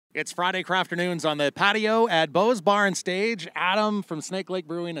It's Friday CRAFTernoons on the patio at Beau's Bar and Stage. Adam from Snake Lake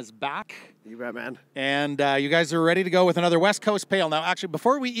Brewing is back. You bet, man. And you guys are ready to go with another West Coast Pale. Now, actually,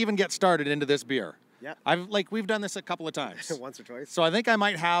 before we even get started into this beer, Yeah. we've done this a couple of times. Once or twice. So I think I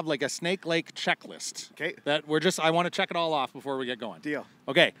might have like a Snake Lake checklist. Okay. That I want to check it all off before we get going. Deal.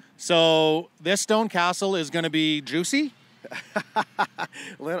 Okay, so this Stone Castle is going to be juicy.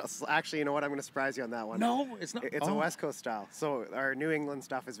 Actually, you know what? I'm going to surprise you on that one. No, it's not. It's a West Coast style. So our New England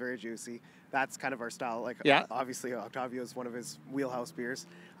stuff is very juicy. That's kind of our style. Like, yeah. Obviously, Octavio is one of his wheelhouse beers.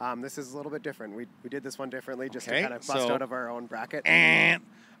 This is a little bit different. We did this one differently just to kind of bust out of our own bracket. And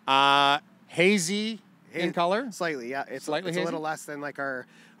hazy in color? Slightly, yeah. It's a little less than like our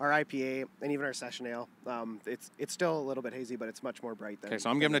IPA and even our session ale. It's still a little bit hazy, but it's much more bright. Okay,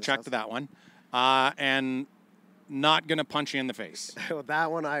 so I'm giving a check to that one. And not going to punch you in the face.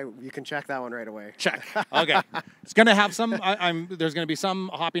 That one, you can check that one right away. Check. Okay. It's going to have some, there's going to be some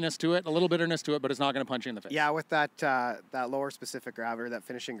hoppiness to it, a little bitterness to it, but it's not going to punch you in the face. Yeah, with that lower specific gravity, that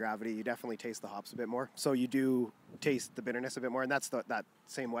finishing gravity, you definitely taste the hops a bit more. So you do taste the bitterness a bit more, and that's that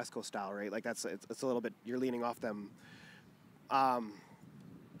same West Coast style, right? Like it's a little bit, you're leaning off them.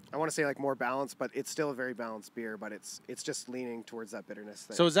 I want to say like more balanced, but it's still a very balanced beer, but it's just leaning towards that bitterness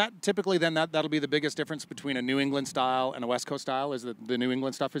thing. So is that typically then that'll be the biggest difference between a New England style and a West Coast style? Is that the New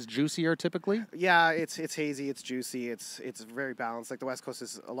England stuff is juicier typically? Yeah, it's hazy, it's juicy, it's very balanced. Like the West Coast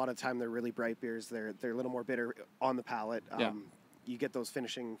is a lot of the time they're really bright beers. They're a little more bitter on the palate. Yeah. You get those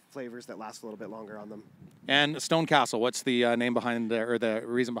finishing flavors that last a little bit longer on them. And Stone Castle, what's the name behind or the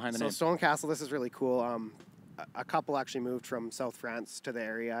reason behind the name? So Stone Castle, this is really cool. A couple actually moved from South France to the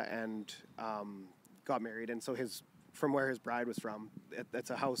area and got married, and so from where his bride was from, it's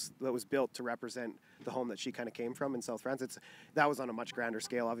a house that was built to represent the home that she kind of came from in South France. That was on a much grander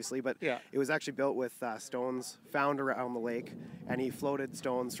scale, obviously, but yeah. It was actually built with stones found around the lake, and he floated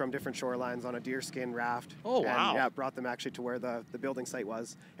stones from different shorelines on a deerskin raft. Oh, wow. And, yeah, brought them actually to where the building site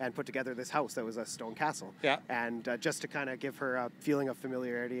was and put together this house that was a stone castle. Yeah. And just to kind of give her a feeling of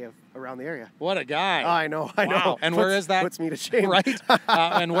familiarity around the area. What a guy. I know. And where is that? Puts me to shame. Right.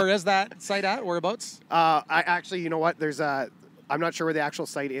 And where is that site at? Whereabouts? I actually, you know what? I'm not sure where the actual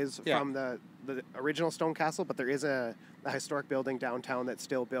site is from the original stone castle, but there is a historic building downtown that's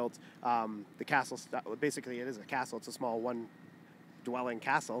still built. The castle, basically it is a castle. It's a small one dwelling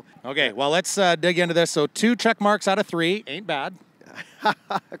castle. Okay, well, let's dig into this. So 2 check marks out of 3. Ain't bad. Come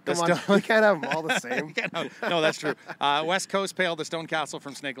on, we can't have them all the same. No, that's true. West Coast Pale, the Stone Castle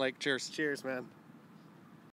from Snake Lake. Cheers. Cheers, man.